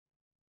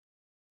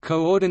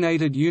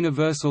Coordinated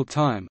Universal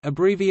Time,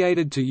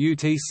 abbreviated to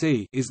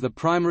UTC, is the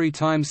primary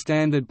time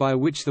standard by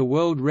which the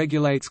world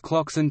regulates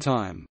clocks and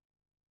time.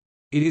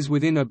 It is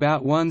within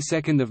about 1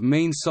 second of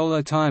mean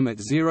solar time at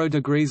 0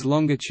 degrees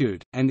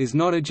longitude, and is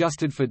not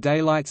adjusted for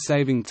daylight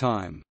saving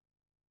time.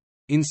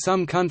 In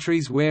some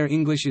countries where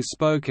English is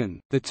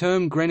spoken, the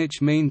term Greenwich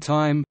Mean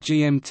Time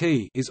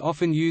 (GMT) is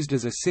often used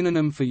as a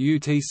synonym for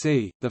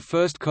UTC. The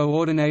first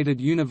Coordinated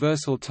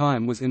Universal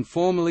Time was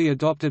informally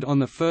adopted on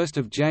 1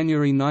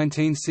 January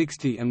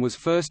 1960 and was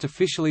first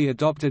officially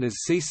adopted as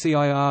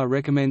CCIR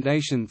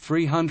Recommendation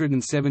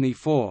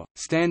 374,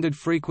 Standard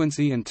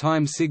Frequency and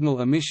Time Signal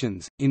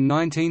Emissions, in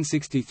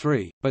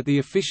 1963, but the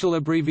official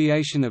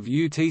abbreviation of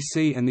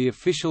UTC and the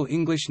official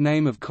English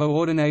name of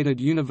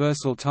Coordinated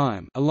Universal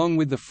Time, along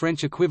with the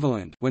French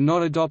equivalent, were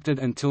not adopted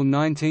until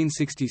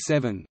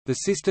 1967. The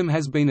system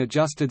has been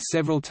adjusted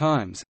several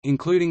times,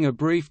 including a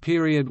brief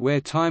period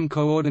where time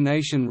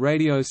coordination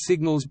radio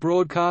signals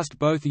broadcast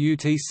both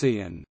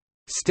UTC and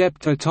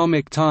stepped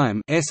atomic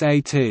time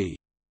 (SAT),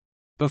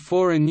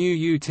 before a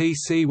new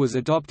UTC was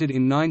adopted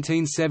in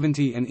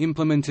 1970 and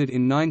implemented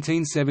in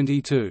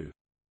 1972.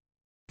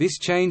 This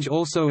change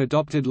also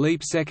adopted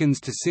leap seconds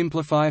to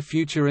simplify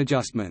future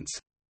adjustments.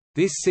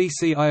 This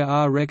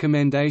CCIR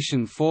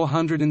Recommendation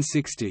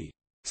 460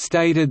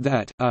 stated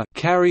that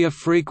carrier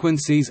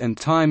frequencies and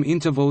time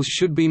intervals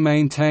should be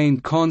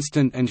maintained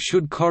constant and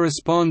should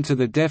correspond to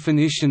the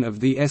definition of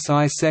the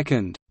SI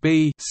second.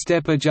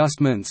 Step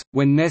adjustments,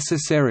 when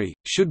necessary,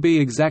 should be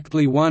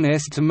exactly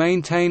 1s to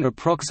maintain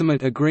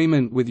approximate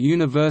agreement with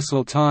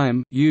universal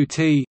time (UT),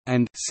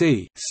 and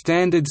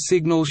standard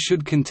signals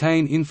should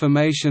contain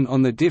information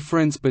on the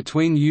difference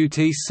between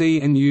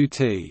UTC and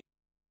UT.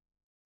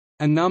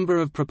 A number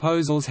of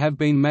proposals have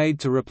been made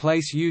to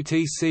replace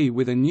UTC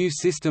with a new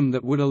system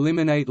that would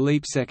eliminate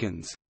leap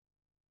seconds.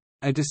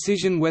 A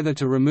decision whether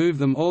to remove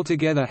them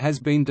altogether has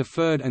been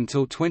deferred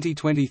until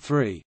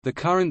 2023. The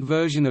current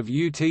version of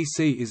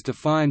UTC is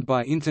defined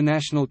by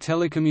International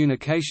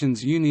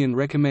Telecommunications Union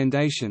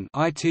Recommendation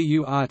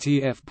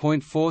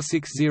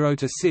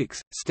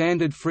ITU-RTF.460-6,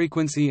 Standard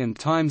Frequency and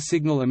Time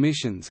Signal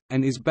Emissions,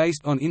 and is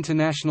based on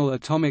International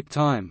Atomic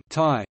Time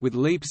 (TI), with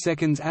leap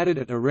seconds added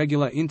at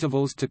irregular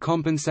intervals to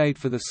compensate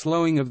for the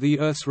slowing of the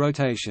Earth's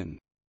rotation.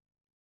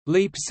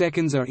 Leap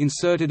seconds are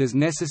inserted as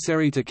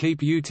necessary to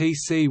keep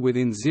UTC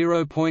within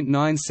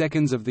 0.9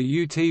 seconds of the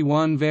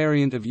UT1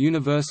 variant of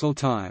universal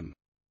time.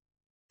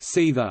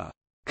 See the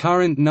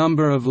current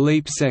number of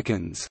leap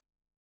seconds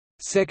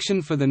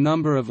section for the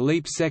number of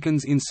leap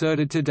seconds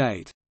inserted to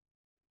date.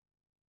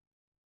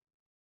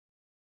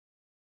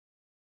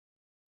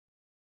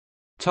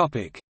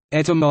 Topic: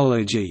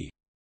 Etymology.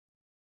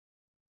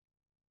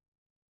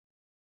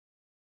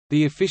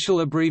 The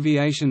official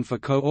abbreviation for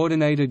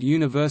Coordinated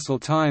Universal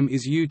Time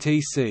is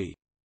UTC.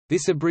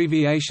 This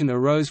abbreviation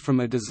arose from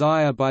a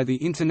desire by the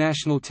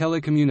International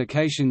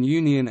Telecommunication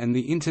Union and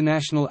the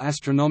International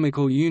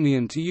Astronomical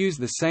Union to use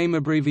the same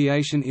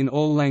abbreviation in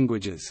all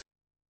languages.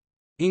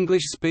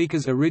 English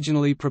speakers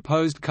originally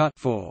proposed CUT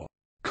for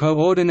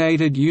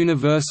Coordinated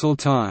Universal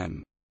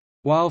Time,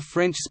 while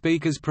French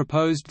speakers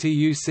proposed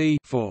TUC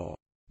for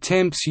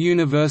Temps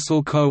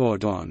Universal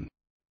Coordon.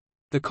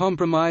 The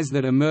compromise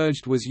that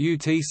emerged was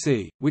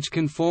UTC, which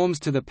conforms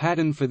to the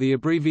pattern for the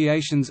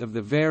abbreviations of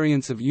the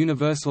variants of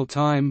universal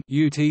time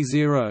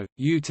UT0,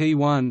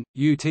 UT1,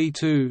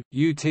 UT2,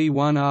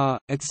 UT1R,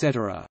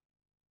 etc.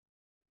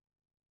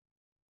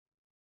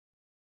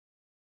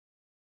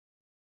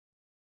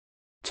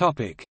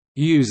 Topic: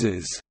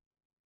 Users.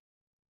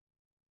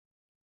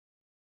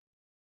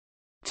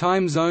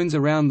 Time zones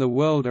around the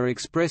world are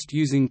expressed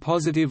using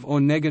positive or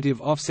negative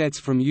offsets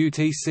from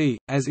UTC,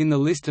 as in the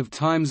list of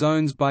time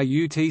zones by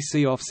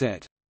UTC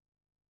offset.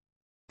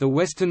 The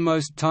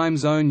westernmost time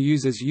zone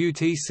uses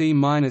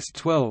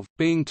UTC-12,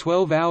 being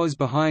 12 hours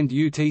behind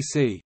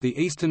UTC. The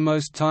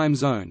easternmost time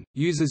zone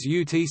uses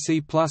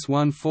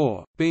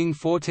UTC+14, being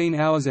 14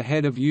 hours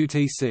ahead of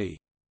UTC.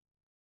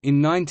 In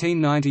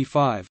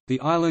 1995, the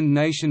island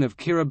nation of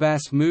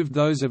Kiribati moved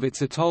those of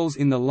its atolls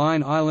in the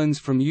Line Islands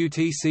from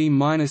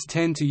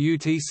UTC-10 to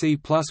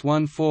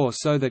UTC+14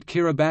 so that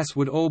Kiribati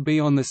would all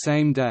be on the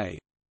same day.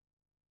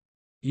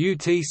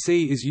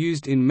 UTC is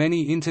used in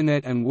many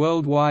Internet and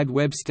World Wide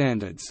Web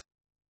standards.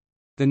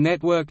 The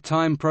Network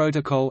Time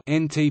Protocol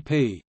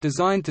 (NTP),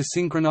 designed to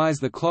synchronize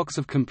the clocks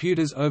of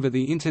computers over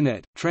the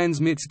Internet,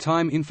 transmits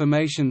time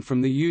information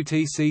from the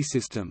UTC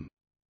system.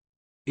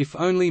 If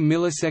only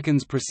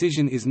milliseconds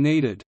precision is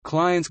needed,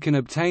 clients can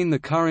obtain the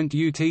current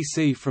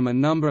UTC from a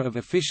number of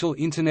official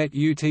Internet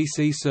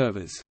UTC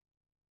servers.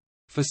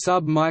 For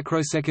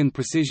sub-microsecond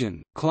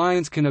precision,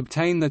 clients can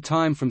obtain the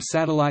time from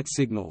satellite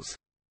signals.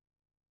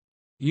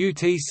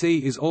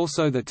 UTC is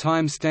also the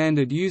time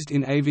standard used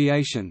in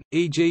aviation,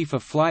 e.g. for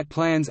flight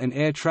plans and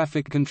air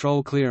traffic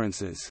control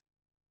clearances.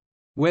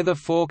 Weather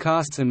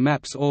forecasts and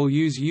maps all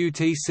use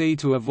UTC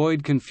to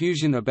avoid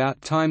confusion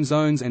about time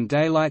zones and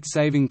daylight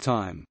saving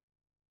time.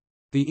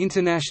 The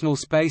International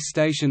Space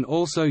Station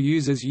also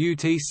uses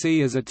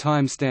UTC as a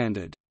time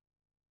standard.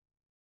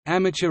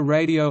 Amateur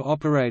radio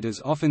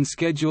operators often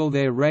schedule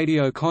their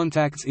radio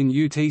contacts in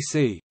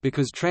UTC,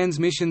 because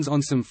transmissions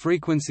on some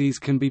frequencies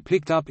can be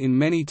picked up in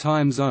many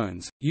time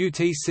zones.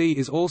 UTC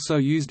is also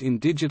used in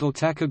digital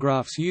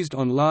tachographs used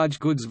on large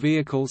goods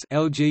vehicles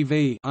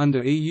 (LGV)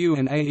 under EU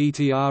and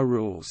AETR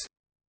rules.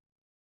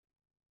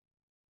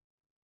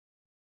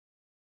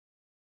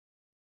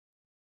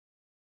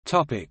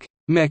 Topic: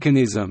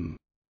 Mechanism.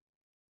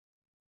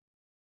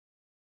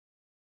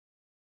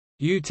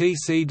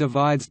 UTC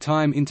divides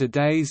time into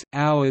days,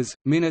 hours,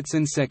 minutes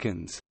and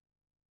seconds.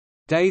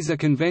 Days are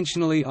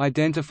conventionally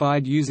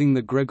identified using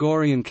the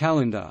Gregorian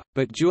calendar,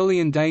 but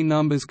Julian day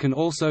numbers can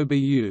also be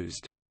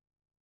used.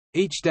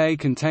 Each day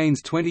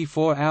contains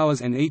 24 hours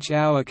and each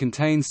hour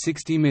contains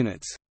 60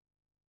 minutes.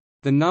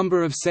 The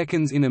number of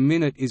seconds in a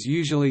minute is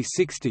usually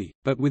 60,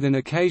 but with an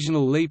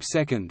occasional leap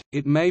second,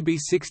 it may be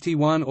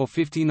 61 or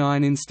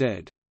 59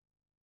 instead.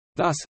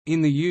 Thus,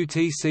 in the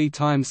UTC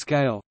time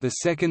scale, the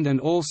second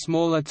and all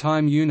smaller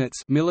time units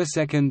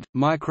millisecond,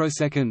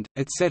 microsecond,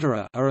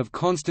 etc. are of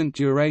constant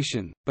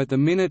duration, but the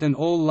minute and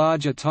all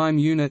larger time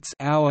units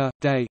hour,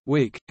 day,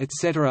 week,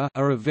 etc.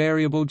 are of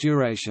variable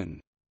duration.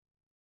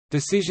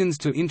 Decisions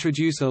to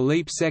introduce a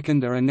leap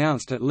second are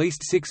announced at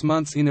least 6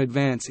 months in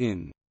advance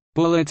in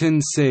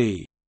Bulletin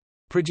C,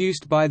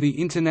 produced by the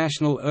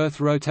International Earth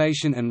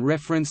Rotation and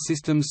Reference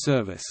Systems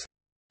Service.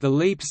 The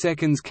leap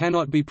seconds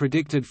cannot be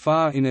predicted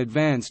far in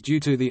advance due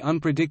to the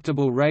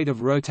unpredictable rate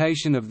of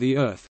rotation of the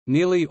Earth.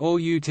 Nearly all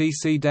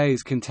UTC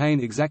days contain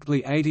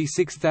exactly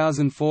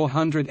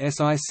 86,400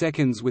 SI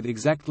seconds with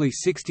exactly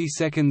 60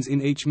 seconds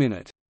in each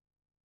minute.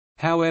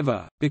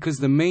 However, because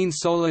the mean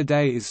solar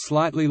day is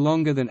slightly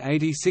longer than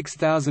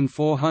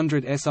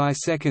 86,400 SI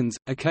seconds,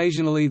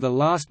 occasionally the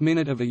last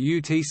minute of a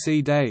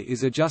UTC day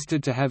is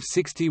adjusted to have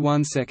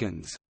 61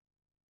 seconds.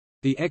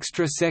 The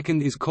extra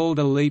second is called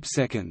a leap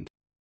second.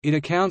 It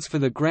accounts for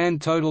the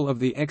grand total of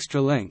the extra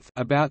length,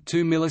 about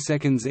 2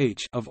 milliseconds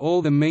each, of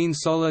all the mean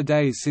solar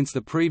days since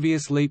the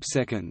previous leap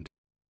second.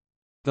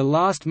 The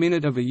last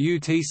minute of a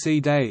UTC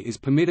day is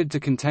permitted to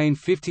contain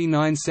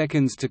 59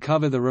 seconds to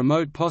cover the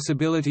remote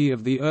possibility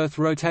of the Earth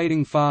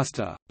rotating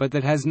faster, but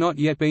that has not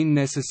yet been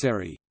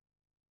necessary.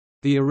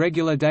 The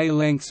irregular day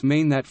lengths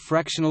mean that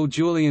fractional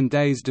Julian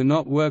days do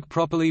not work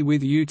properly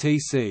with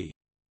UTC.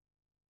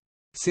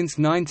 Since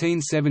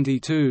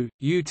 1972,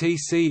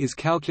 UTC is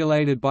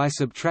calculated by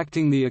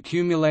subtracting the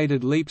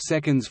accumulated leap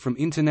seconds from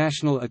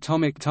International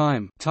Atomic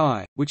Time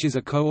 (TI), which is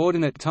a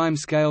coordinate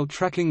timescale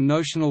tracking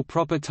notional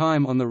proper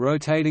time on the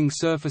rotating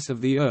surface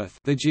of the Earth,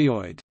 the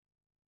geoid.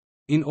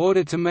 In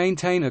order to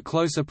maintain a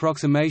close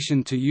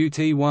approximation to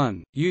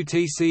UT1,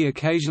 UTC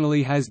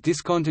occasionally has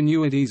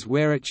discontinuities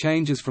where it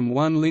changes from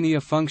one linear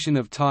function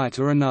of TI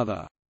to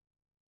another.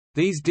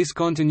 These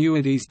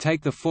discontinuities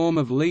take the form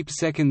of leap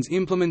seconds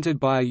implemented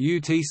by a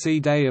UTC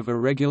day of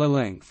irregular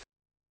length.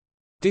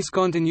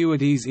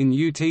 Discontinuities in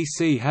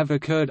UTC have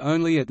occurred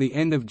only at the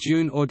end of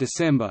June or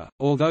December,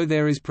 although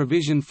there is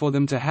provision for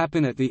them to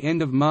happen at the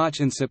end of March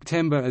and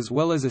September as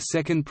well as a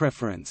second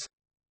preference.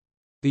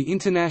 The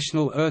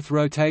International Earth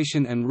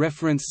Rotation and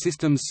Reference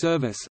Systems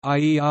Service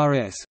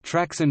 (IERS)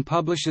 tracks and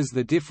publishes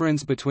the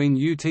difference between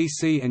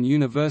UTC and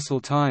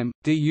Universal Time,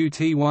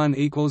 DUT1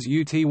 equals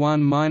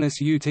UT1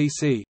 minus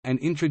UTC, and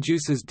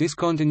introduces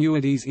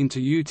discontinuities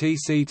into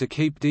UTC to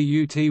keep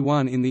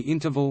DUT1 in the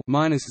interval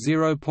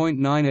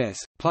 -0.9s,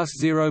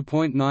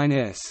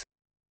 +0.9s.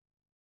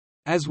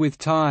 As with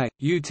TI,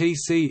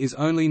 UTC is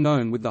only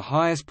known with the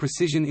highest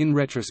precision in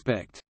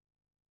retrospect.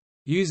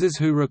 Users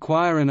who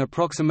require an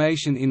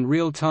approximation in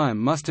real time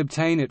must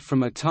obtain it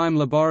from a time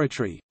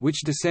laboratory,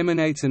 which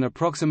disseminates an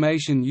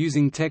approximation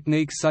using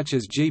techniques such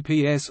as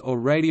GPS or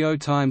radio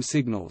time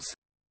signals.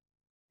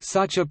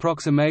 Such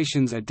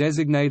approximations are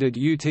designated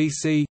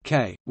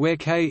UTC-K, where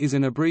K is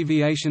an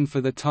abbreviation for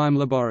the time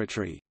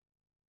laboratory.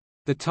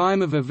 The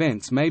time of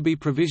events may be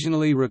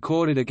provisionally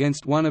recorded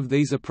against one of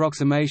these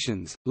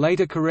approximations.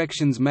 Later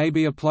corrections may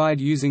be applied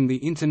using the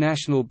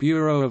International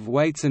Bureau of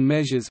Weights and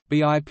Measures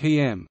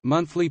 (BIPM)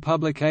 monthly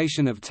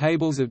publication of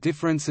tables of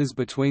differences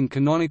between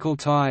canonical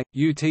TI,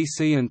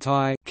 UTC and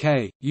TI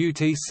K,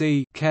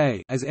 UTC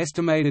K as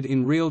estimated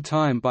in real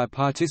time by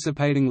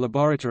participating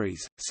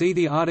laboratories. See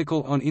the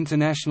article on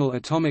International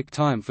Atomic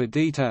Time for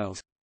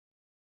details.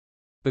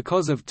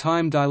 Because of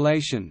time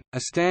dilation,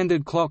 a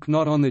standard clock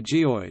not on the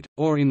geoid,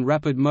 or in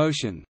rapid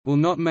motion, will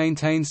not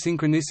maintain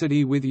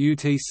synchronicity with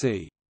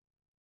UTC.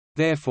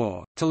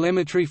 Therefore,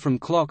 telemetry from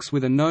clocks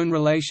with a known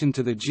relation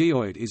to the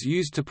geoid is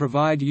used to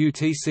provide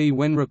UTC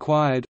when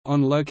required,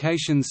 on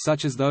locations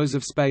such as those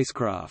of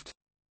spacecraft.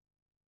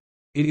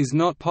 It is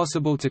not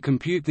possible to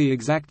compute the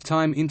exact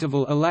time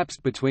interval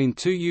elapsed between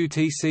two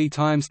UTC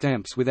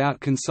timestamps without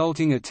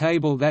consulting a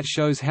table that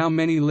shows how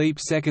many leap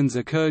seconds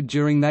occurred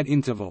during that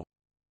interval.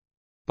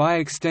 By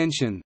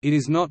extension, it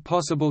is not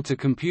possible to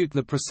compute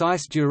the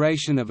precise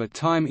duration of a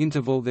time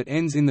interval that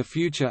ends in the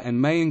future and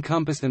may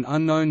encompass an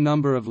unknown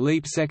number of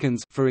leap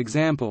seconds, for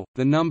example,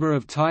 the number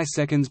of TI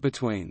seconds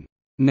between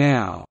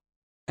now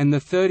and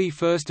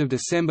 31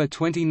 December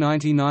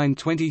 2099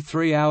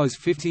 23 hours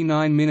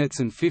 59 minutes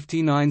and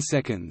 59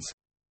 seconds.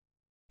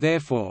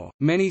 Therefore,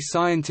 many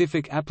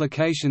scientific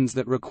applications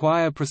that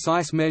require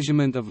precise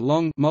measurement of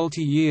long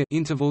multi-year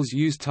intervals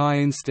use TAI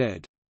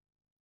instead.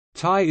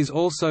 TAI is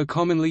also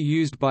commonly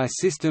used by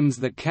systems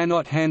that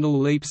cannot handle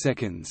leap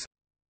seconds.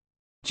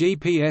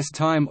 GPS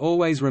time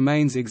always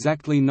remains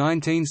exactly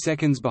 19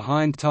 seconds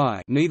behind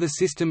TAI. Neither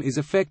system is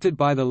affected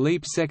by the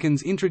leap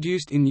seconds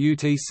introduced in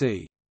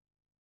UTC.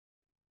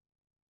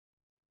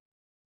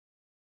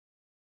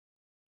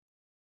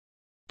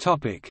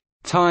 Topic: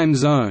 Time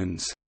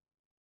zones.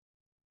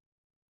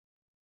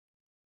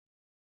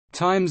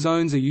 Time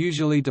zones are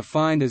usually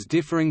defined as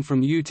differing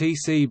from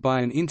UTC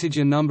by an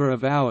integer number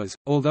of hours,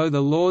 although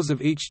the laws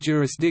of each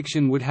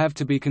jurisdiction would have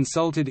to be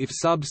consulted if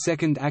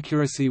sub-second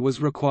accuracy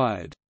was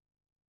required.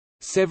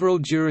 Several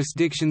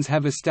jurisdictions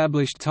have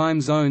established time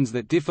zones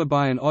that differ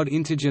by an odd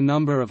integer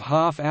number of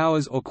half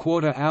hours or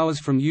quarter hours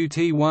from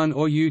UT1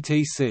 or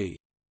UTC.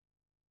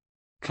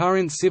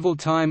 Current civil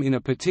time in a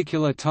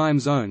particular time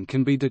zone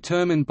can be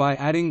determined by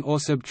adding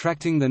or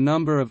subtracting the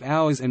number of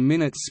hours and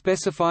minutes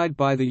specified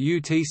by the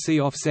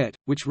UTC offset,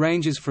 which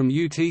ranges from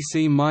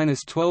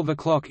UTC-12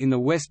 o'clock in the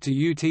west to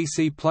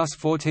UTC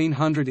plus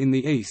 1400 in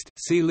the east.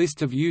 See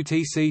list of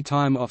UTC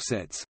time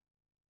offsets.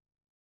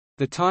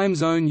 The time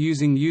zone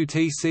using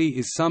UTC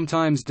is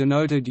sometimes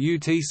denoted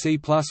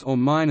UTC plus or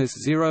minus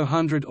 000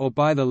 or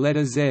by the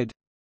letter Z.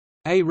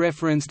 A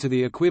reference to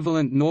the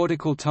equivalent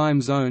nautical time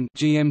zone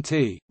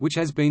 (GMT), which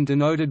has been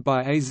denoted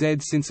by AZ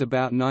since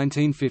about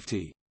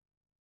 1950.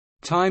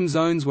 Time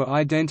zones were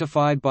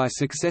identified by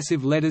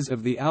successive letters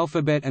of the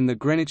alphabet, and the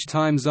Greenwich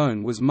time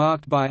zone was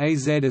marked by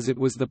AZ as it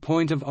was the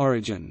point of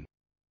origin.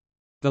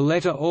 The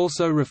letter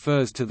also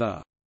refers to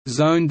the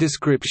zone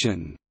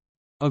description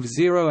of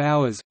 0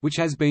 hours, which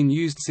has been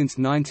used since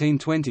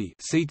 1920.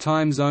 See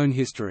time zone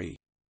history.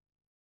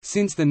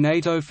 Since the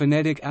NATO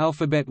phonetic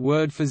alphabet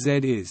word for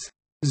Z is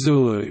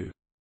Zulu,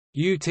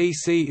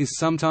 UTC is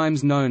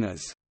sometimes known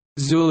as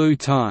Zulu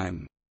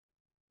time.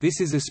 This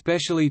is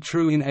especially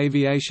true in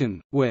aviation,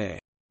 where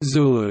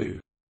Zulu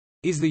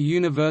is the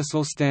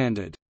universal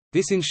standard.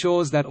 This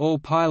ensures that all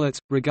pilots,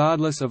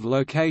 regardless of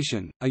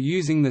location, are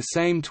using the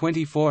same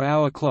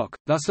 24-hour clock,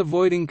 thus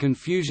avoiding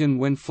confusion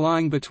when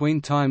flying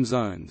between time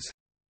zones.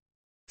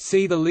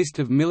 See the list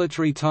of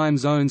military time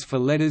zones for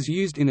letters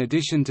used in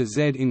addition to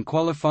Z in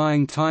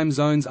qualifying time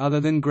zones other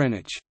than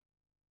Greenwich.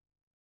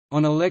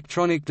 On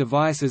electronic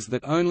devices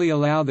that only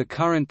allow the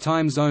current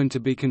time zone to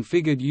be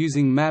configured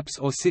using maps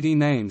or city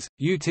names,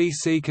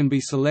 UTC can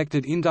be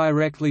selected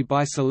indirectly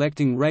by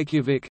selecting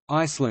Reykjavik,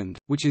 Iceland,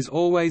 which is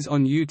always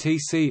on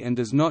UTC and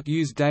does not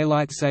use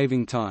daylight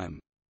saving time.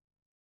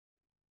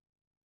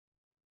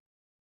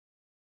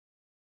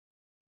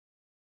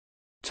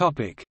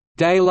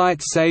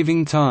 Daylight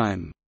saving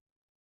time.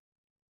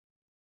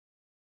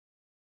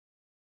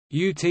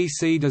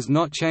 UTC does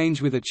not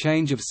change with a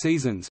change of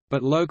seasons,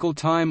 but local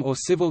time or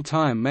civil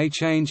time may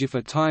change if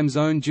a time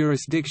zone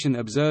jurisdiction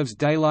observes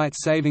daylight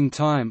saving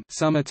time,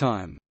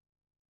 summertime.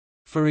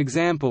 For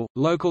example,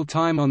 local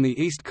time on the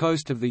east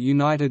coast of the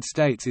United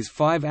States is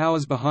 5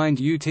 hours behind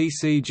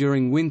UTC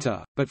during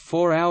winter, but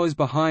 4 hours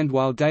behind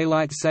while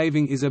daylight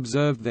saving is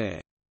observed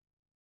there.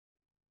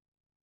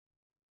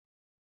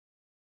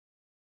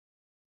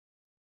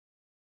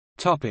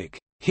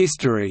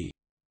 History.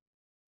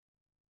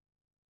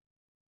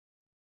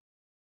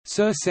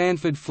 Sir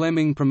Sandford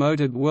Fleming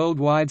promoted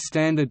worldwide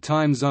standard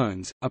time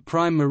zones, a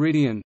prime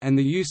meridian, and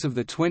the use of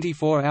the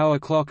 24-hour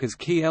clock as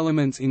key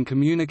elements in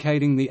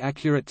communicating the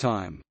accurate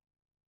time.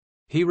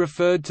 He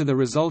referred to the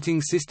resulting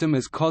system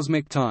as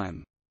cosmic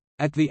time.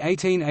 At the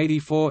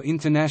 1884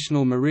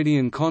 International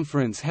Meridian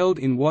Conference held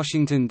in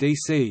Washington,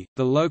 D.C.,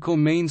 the local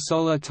mean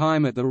solar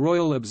time at the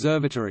Royal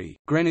Observatory,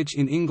 Greenwich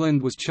in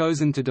England, was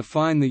chosen to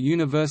define the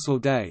universal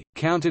day,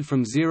 counted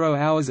from 0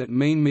 hours at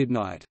mean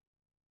midnight.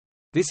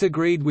 This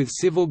agreed with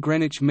Civil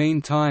Greenwich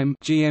Mean Time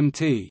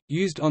 (GMT),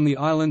 used on the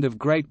island of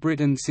Great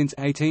Britain since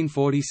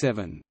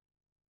 1847.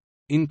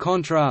 In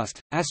contrast,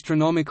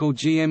 astronomical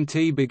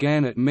GMT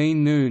began at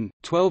mean noon,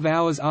 12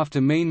 hours after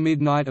mean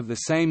midnight of the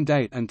same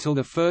date until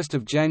 1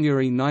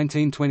 January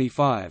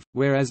 1925,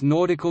 whereas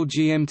nautical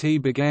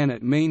GMT began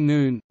at mean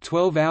noon,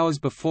 12 hours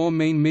before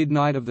mean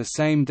midnight of the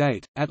same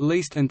date, at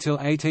least until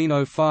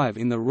 1805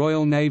 in the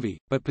Royal Navy,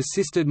 but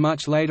persisted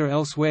much later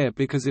elsewhere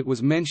because it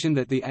was mentioned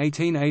at the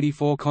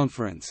 1884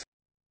 conference.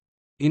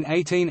 In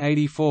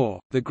 1884,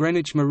 the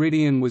Greenwich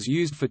meridian was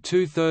used for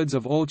 2/3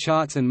 of all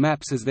charts and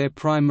maps as their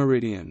prime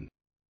meridian.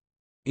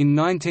 In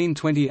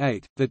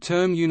 1928, the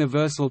term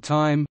Universal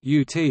Time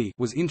 (UT)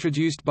 was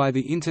introduced by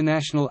the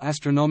International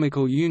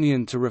Astronomical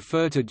Union to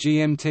refer to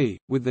GMT,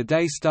 with the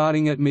day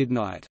starting at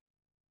midnight.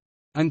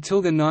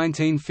 Until the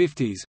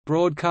 1950s,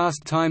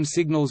 broadcast time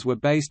signals were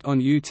based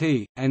on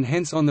UT, and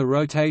hence on the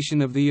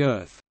rotation of the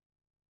Earth.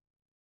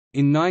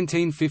 In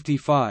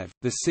 1955,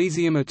 the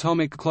cesium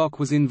atomic clock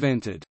was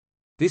invented.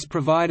 This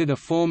provided a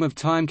form of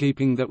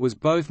timekeeping that was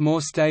both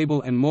more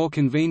stable and more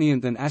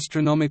convenient than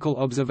astronomical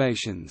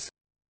observations.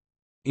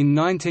 In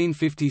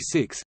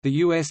 1956, the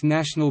U.S.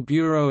 National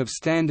Bureau of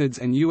Standards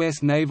and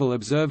U.S. Naval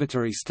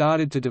Observatory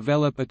started to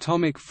develop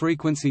atomic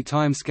frequency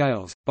time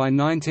scales. By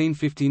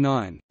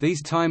 1959,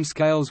 these time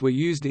scales were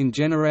used in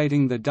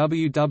generating the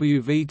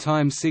WWV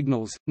time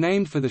signals,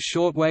 named for the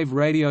shortwave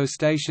radio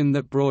station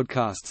that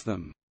broadcasts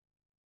them.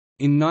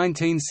 In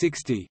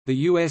 1960, the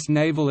U.S.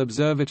 Naval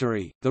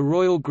Observatory, the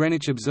Royal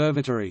Greenwich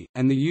Observatory,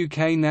 and the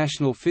UK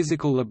National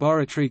Physical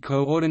Laboratory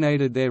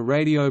coordinated their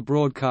radio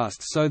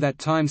broadcasts so that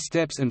time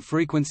steps and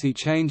frequency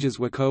changes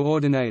were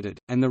coordinated,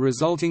 and the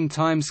resulting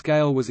time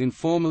scale was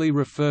informally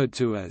referred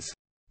to as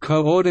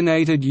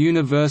Coordinated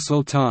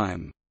Universal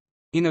Time.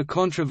 In a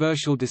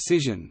controversial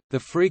decision, the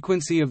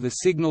frequency of the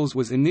signals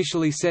was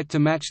initially set to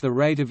match the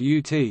rate of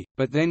UT,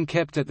 but then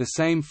kept at the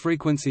same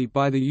frequency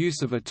by the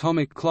use of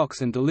atomic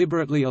clocks and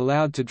deliberately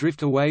allowed to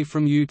drift away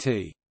from UT.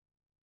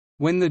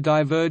 When the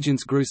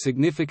divergence grew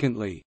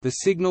significantly, the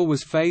signal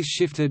was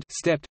phase-shifted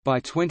stepped by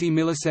 20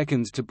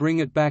 milliseconds to bring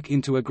it back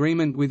into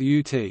agreement with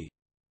UT.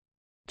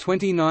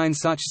 29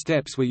 such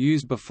steps were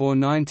used before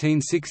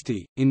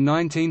 1960. In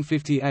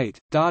 1958,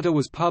 data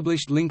was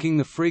published linking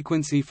the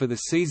frequency for the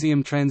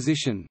cesium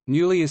transition,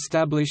 newly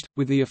established,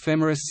 with the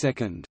ephemeris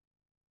second.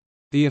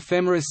 The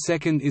ephemeris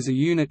second is a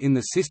unit in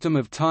the system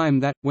of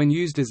time that, when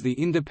used as the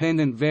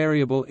independent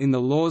variable in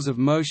the laws of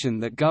motion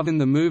that govern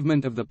the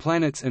movement of the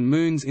planets and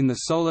moons in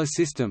the Solar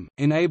System,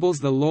 enables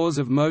the laws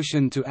of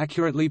motion to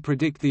accurately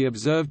predict the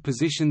observed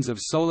positions of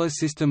Solar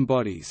System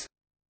bodies.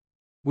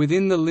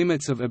 Within the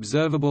limits of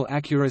observable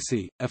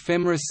accuracy,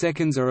 ephemeris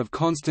seconds are of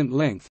constant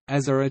length,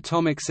 as are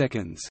atomic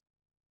seconds.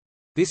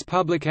 This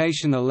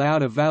publication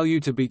allowed a value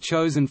to be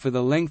chosen for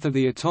the length of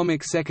the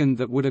atomic second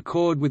that would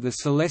accord with the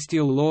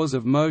celestial laws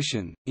of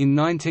motion. In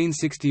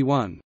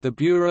 1961, the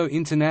Bureau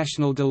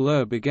International de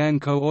l'Heure began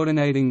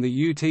coordinating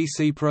the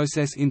UTC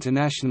process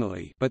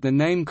internationally, but the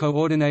name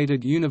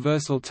Coordinated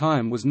Universal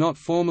Time was not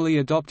formally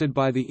adopted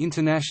by the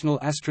International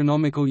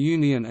Astronomical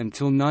Union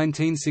until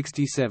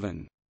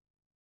 1967.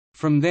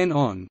 From then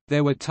on,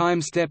 there were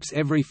time steps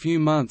every few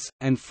months,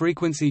 and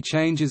frequency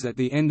changes at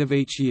the end of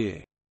each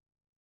year.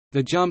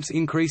 The jumps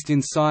increased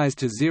in size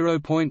to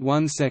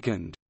 0.1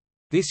 second.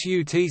 This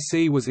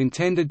UTC was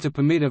intended to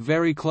permit a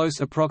very close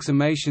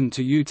approximation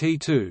to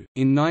UT2.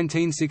 In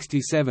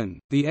 1967,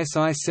 the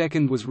SI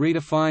second was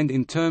redefined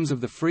in terms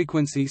of the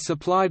frequency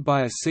supplied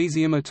by a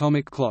cesium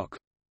atomic clock.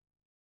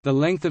 The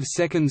length of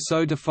second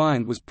so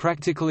defined was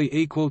practically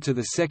equal to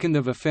the second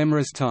of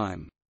ephemeris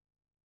time.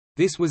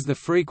 This was the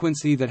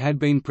frequency that had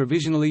been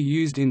provisionally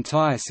used in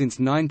TIE since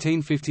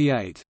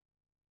 1958.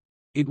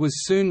 It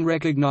was soon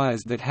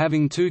recognized that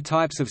having two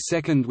types of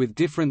second with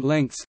different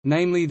lengths,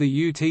 namely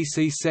the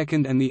UTC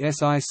second and the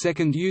SI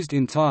second used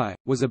in TIE,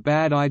 was a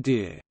bad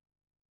idea.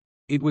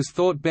 It was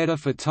thought better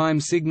for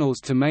time signals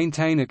to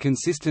maintain a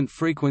consistent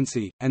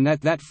frequency, and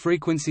that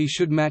frequency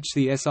should match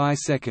the SI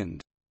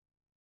second.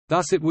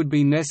 Thus it would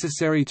be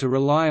necessary to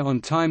rely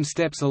on time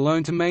steps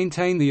alone to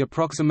maintain the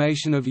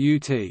approximation of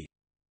UT.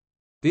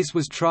 This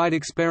was tried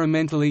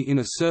experimentally in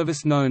a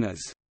service known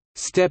as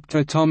stepped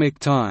atomic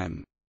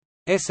time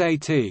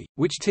 (SAT),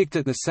 which ticked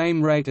at the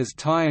same rate as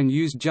TIE and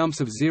used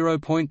jumps of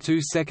 0.2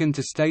 second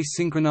to stay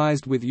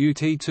synchronized with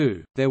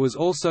UT2. There was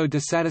also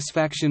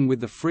dissatisfaction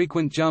with the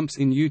frequent jumps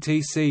in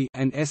UTC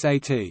and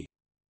SAT.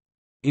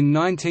 In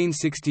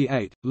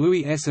 1968,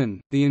 Louis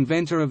Essen, the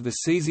inventor of the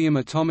cesium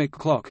atomic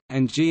clock,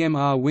 and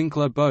GMR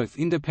Winkler both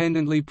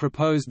independently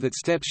proposed that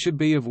steps should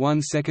be of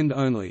 1 second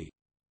only.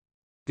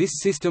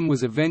 This system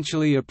was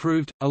eventually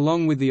approved,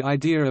 along with the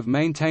idea of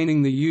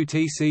maintaining the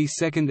UTC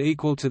second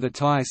equal to the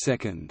TIE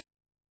second.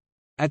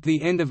 At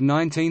the end of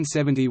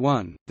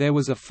 1971, there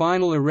was a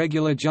final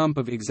irregular jump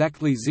of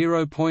exactly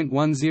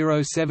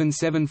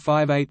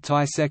 0.107758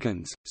 TIE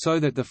seconds, so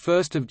that the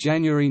 1st of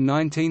January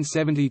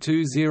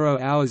 1972 0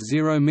 hours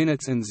 0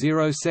 minutes and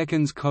 0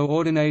 seconds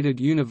Coordinated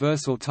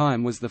Universal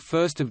Time was the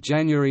 1st of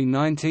January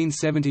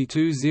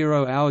 1972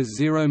 0 hours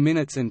 0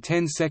 minutes and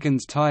 10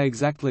 seconds TIE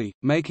exactly,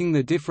 making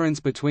the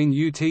difference between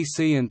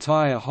UTC and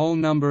TIE a whole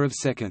number of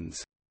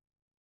seconds.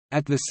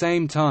 At the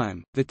same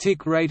time, the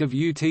tick rate of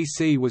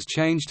UTC was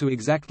changed to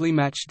exactly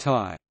match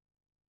TIE.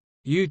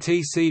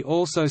 UTC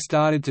also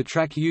started to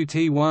track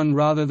UT1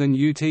 rather than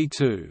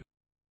UT2.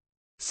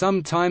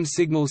 Some time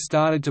signals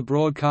started to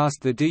broadcast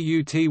the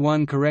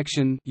DUT1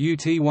 correction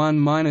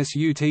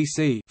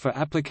UT1-UTC for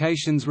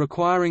applications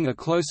requiring a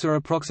closer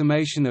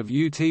approximation of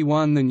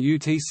UT1 than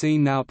UTC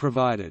now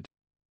provided.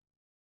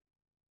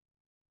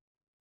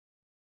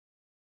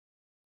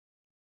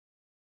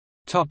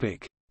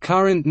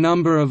 Current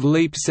number of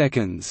leap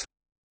seconds.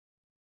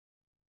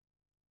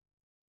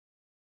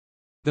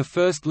 The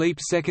first leap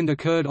second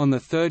occurred on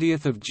 30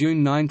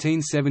 June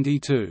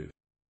 1972.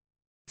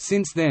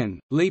 Since then,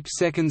 leap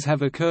seconds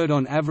have occurred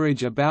on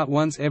average about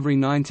once every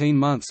 19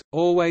 months,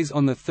 always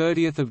on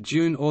 30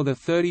 June or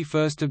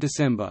 31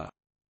 December.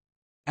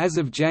 As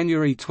of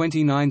January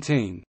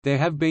 2019, there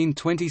have been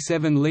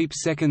 27 leap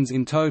seconds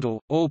in total,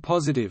 all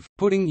positive,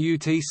 putting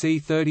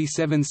UTC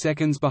 37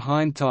 seconds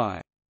behind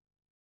TIE.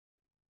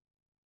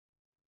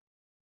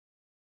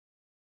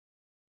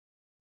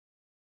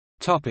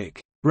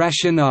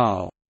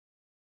 Rationale.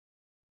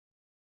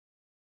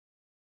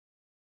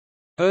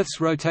 Earth's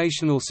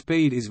rotational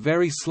speed is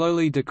very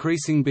slowly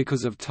decreasing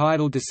because of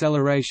tidal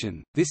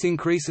deceleration. This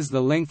increases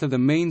the length of the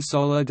mean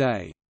solar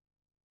day.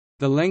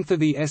 The length of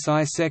the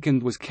SI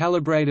second was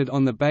calibrated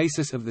on the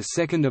basis of the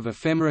second of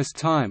ephemeris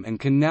time and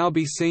can now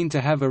be seen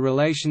to have a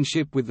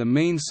relationship with the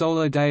mean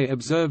solar day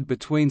observed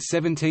between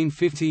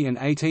 1750 and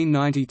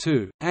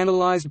 1892,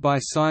 analyzed by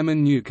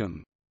Simon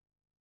Newcomb.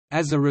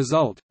 As a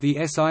result,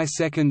 the SI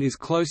second is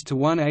close to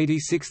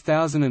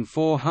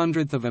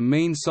 1/86,400th of a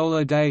mean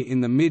solar day in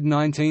the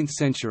mid-19th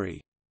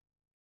century.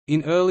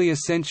 In earlier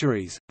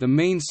centuries, the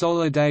mean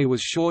solar day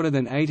was shorter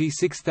than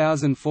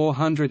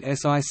 86,400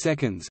 SI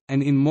seconds,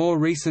 and in more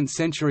recent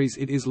centuries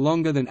it is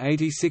longer than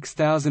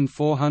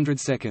 86,400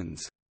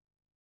 seconds.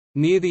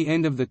 Near the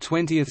end of the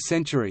 20th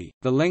century,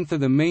 the length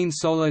of the mean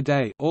solar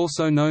day,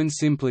 also known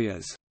simply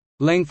as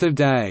length of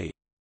day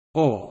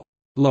or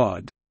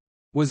LOD,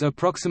 was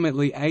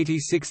approximately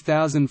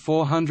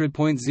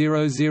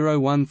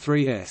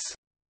 86,400.0013 s.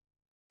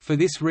 For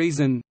this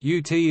reason,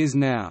 UT is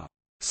now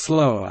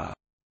slower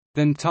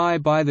than TI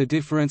by the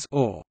difference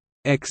or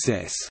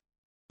excess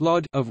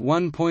LOD of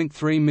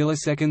 1.3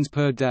 milliseconds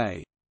per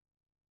day.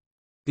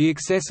 The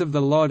excess of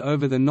the LOD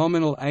over the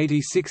nominal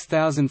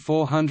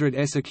 86,400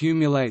 s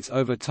accumulates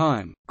over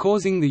time,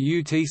 causing the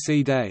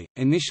UTC day,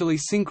 initially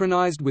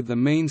synchronized with the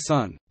mean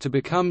sun, to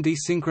become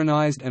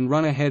desynchronized and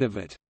run ahead of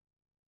it.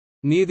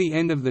 Near the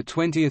end of the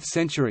 20th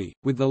century,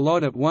 with the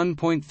LOD at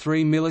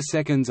 1.3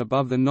 milliseconds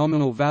above the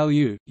nominal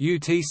value,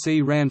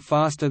 UTC ran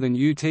faster than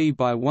UT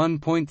by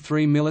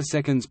 1.3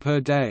 milliseconds per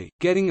day,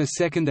 getting a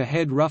second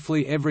ahead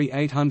roughly every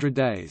 800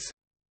 days.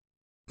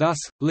 Thus,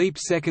 leap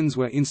seconds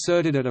were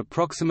inserted at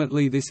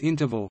approximately this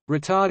interval,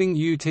 retarding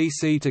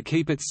UTC to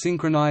keep it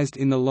synchronized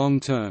in the long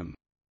term.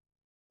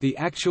 The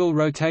actual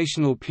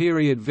rotational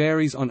period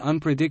varies on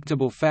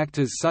unpredictable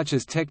factors such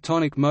as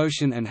tectonic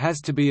motion and has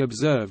to be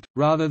observed,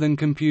 rather than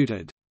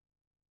computed.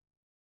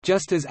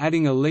 Just as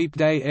adding a leap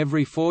day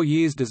every 4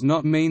 years does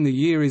not mean the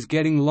year is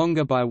getting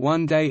longer by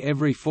 1 day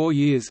every 4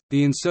 years,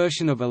 the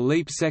insertion of a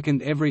leap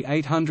second every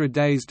 800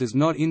 days does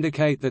not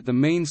indicate that the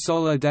mean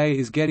solar day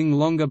is getting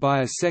longer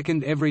by a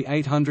second every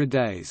 800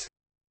 days.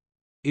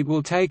 It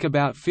will take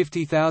about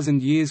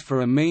 50,000 years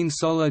for a mean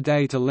solar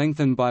day to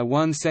lengthen by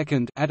 1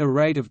 second at a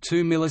rate of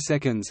 2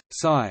 milliseconds,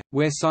 psi,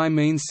 where psi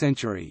means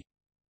century.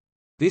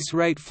 This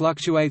rate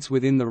fluctuates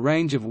within the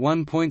range of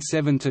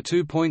 1.7 to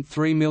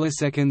 2.3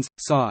 milliseconds,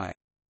 psi.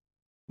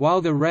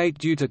 While the rate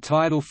due to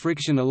tidal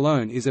friction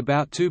alone is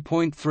about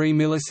 2.3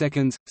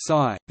 milliseconds,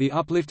 psi, the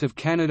uplift of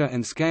Canada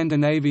and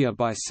Scandinavia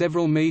by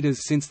several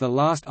meters since the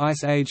last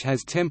ice age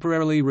has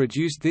temporarily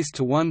reduced this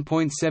to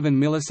 1.7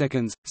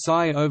 milliseconds,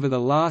 psi over the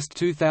last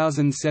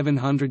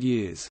 2,700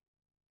 years.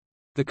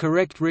 The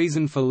correct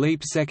reason for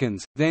leap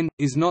seconds, then,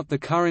 is not the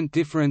current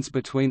difference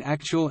between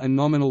actual and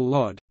nominal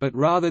LOD, but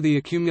rather the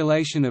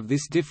accumulation of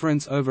this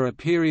difference over a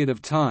period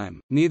of time.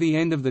 Near the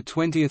end of the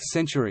 20th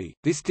century,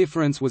 this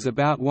difference was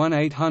about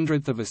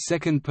 1/800th of a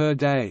second per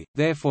day,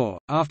 therefore,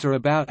 after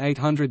about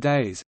 800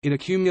 days, it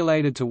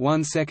accumulated to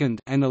 1 second,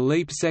 and a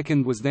leap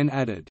second was then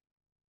added.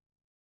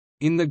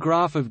 In the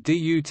graph of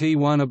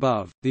DUT1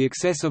 above, the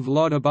excess of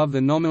LOD above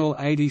the nominal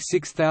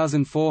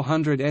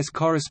 86,400 s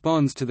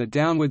corresponds to the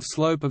downward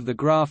slope of the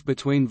graph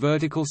between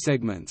vertical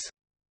segments.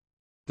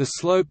 The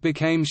slope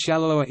became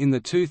shallower in the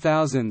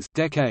 2000s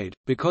decade,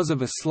 because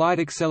of a slight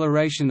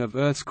acceleration of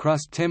Earth's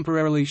crust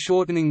temporarily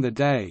shortening the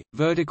day.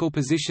 Vertical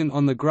position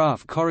on the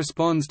graph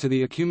corresponds to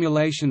the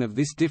accumulation of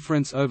this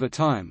difference over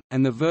time,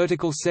 and the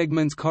vertical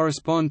segments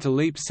correspond to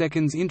leap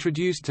seconds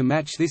introduced to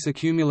match this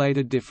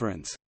accumulated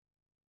difference.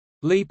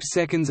 Leap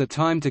seconds are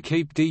time to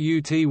keep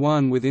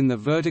DUT1 within the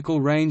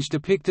vertical range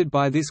depicted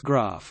by this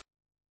graph.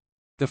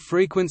 The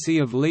frequency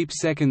of leap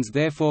seconds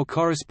therefore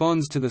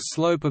corresponds to the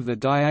slope of the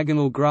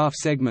diagonal graph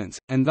segments,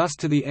 and thus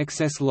to the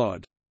excess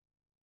LOD.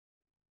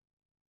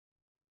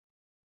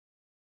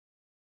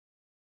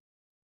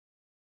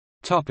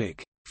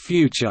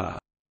 Future.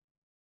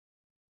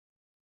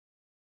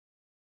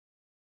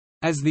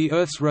 As the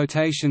Earth's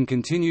rotation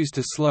continues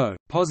to slow,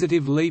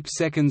 positive leap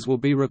seconds will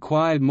be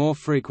required more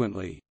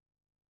frequently.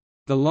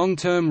 The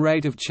long-term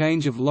rate of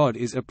change of LOD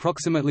is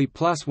approximately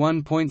plus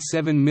 1.7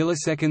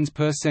 milliseconds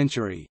per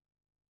century.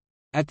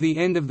 At the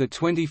end of the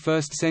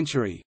 21st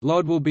century,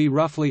 LOD will be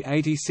roughly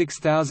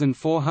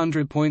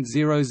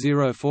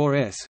 86,400.004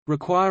 s,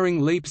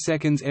 requiring leap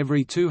seconds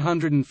every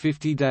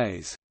 250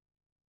 days.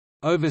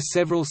 Over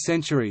several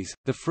centuries,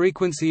 the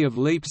frequency of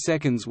leap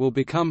seconds will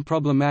become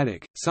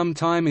problematic.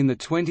 Sometime in the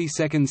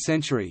 22nd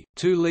century,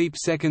 2 leap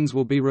seconds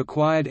will be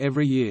required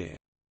every year.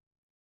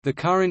 The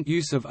current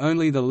use of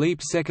only the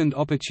leap second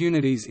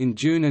opportunities in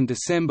June and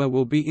December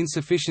will be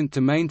insufficient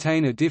to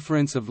maintain a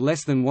difference of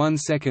less than 1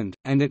 second,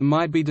 and it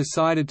might be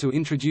decided to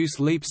introduce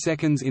leap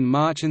seconds in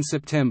March and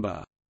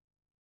September.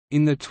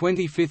 In the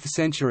 25th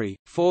century,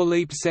 4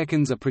 leap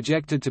seconds are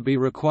projected to be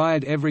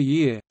required every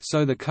year,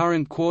 so the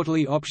current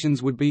quarterly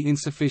options would be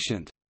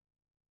insufficient.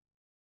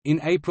 In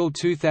April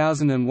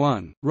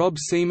 2001, Rob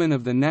Seaman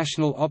of the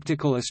National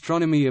Optical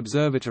Astronomy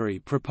Observatory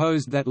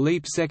proposed that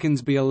leap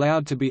seconds be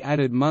allowed to be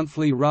added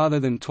monthly rather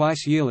than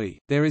twice yearly.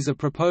 There is a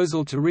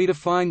proposal to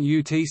redefine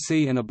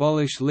UTC and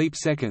abolish leap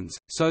seconds,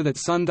 so that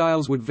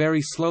sundials would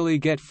very slowly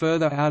get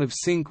further out of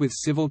sync with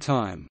civil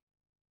time.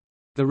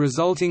 The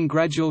resulting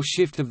gradual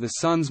shift of the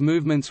Sun's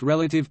movements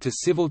relative to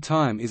civil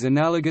time is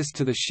analogous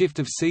to the shift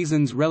of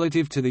seasons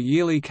relative to the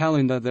yearly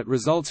calendar that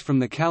results from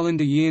the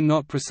calendar year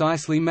not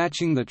precisely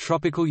matching the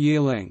tropical year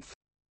length.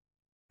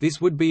 This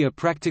would be a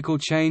practical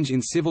change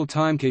in civil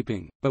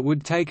timekeeping, but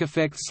would take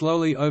effect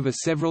slowly over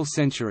several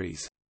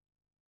centuries.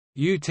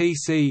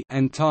 UTC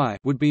and TI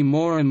would be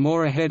more and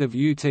more ahead of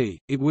UT.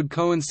 It would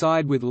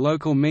coincide with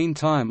local mean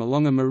time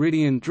along a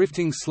meridian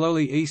drifting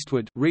slowly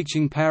eastward,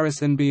 reaching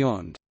Paris and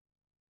beyond.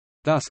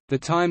 Thus, the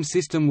time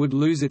system would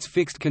lose its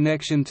fixed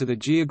connection to the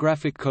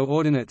geographic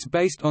coordinates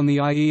based on the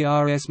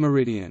IERS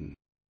meridian.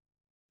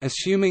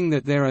 Assuming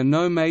that there are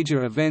no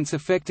major events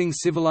affecting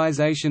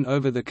civilization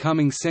over the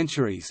coming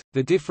centuries,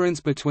 the difference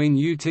between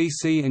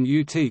UTC and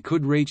UT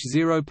could reach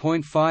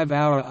 0.5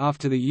 hour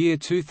after the year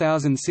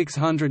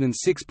 2600 and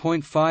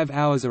 6.5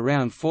 hours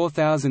around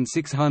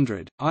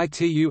 4600.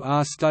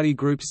 ITUR Study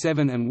Group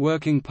 7 and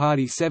Working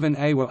Party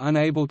 7A were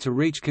unable to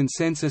reach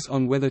consensus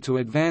on whether to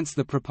advance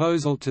the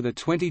proposal to the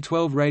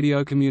 2012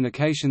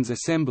 Radiocommunications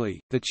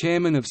Assembly. The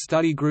chairman of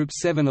Study Group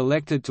 7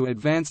 elected to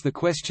advance the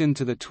question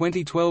to the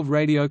 2012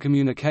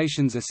 Radiocommunications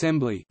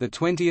Assembly, the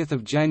 20th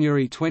of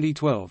January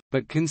 2012,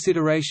 but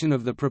consideration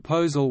of the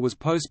proposal was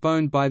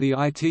postponed by the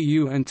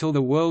ITU until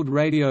the World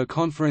Radio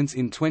Conference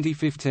in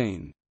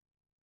 2015.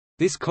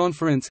 This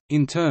conference,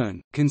 in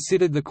turn,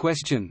 considered the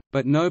question,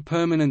 but no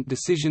permanent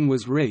decision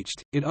was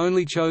reached. It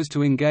only chose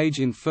to engage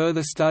in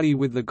further study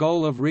with the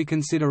goal of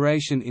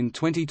reconsideration in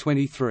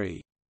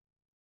 2023.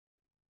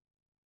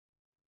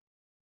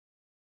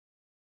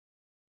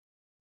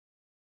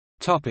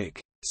 Topic: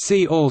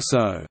 See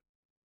also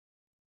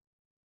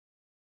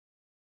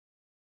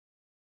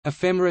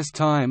ephemeris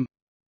time,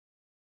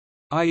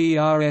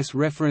 IERS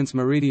reference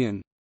meridian,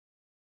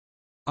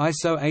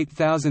 ISO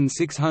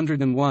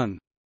 8601,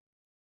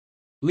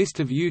 List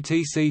of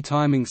UTC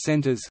timing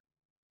centers,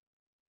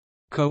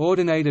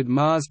 Coordinated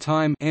Mars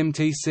Time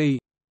 (MTC),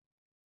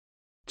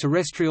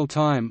 Terrestrial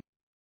Time,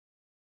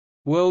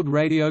 World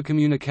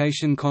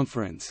Radiocommunication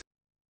Conference.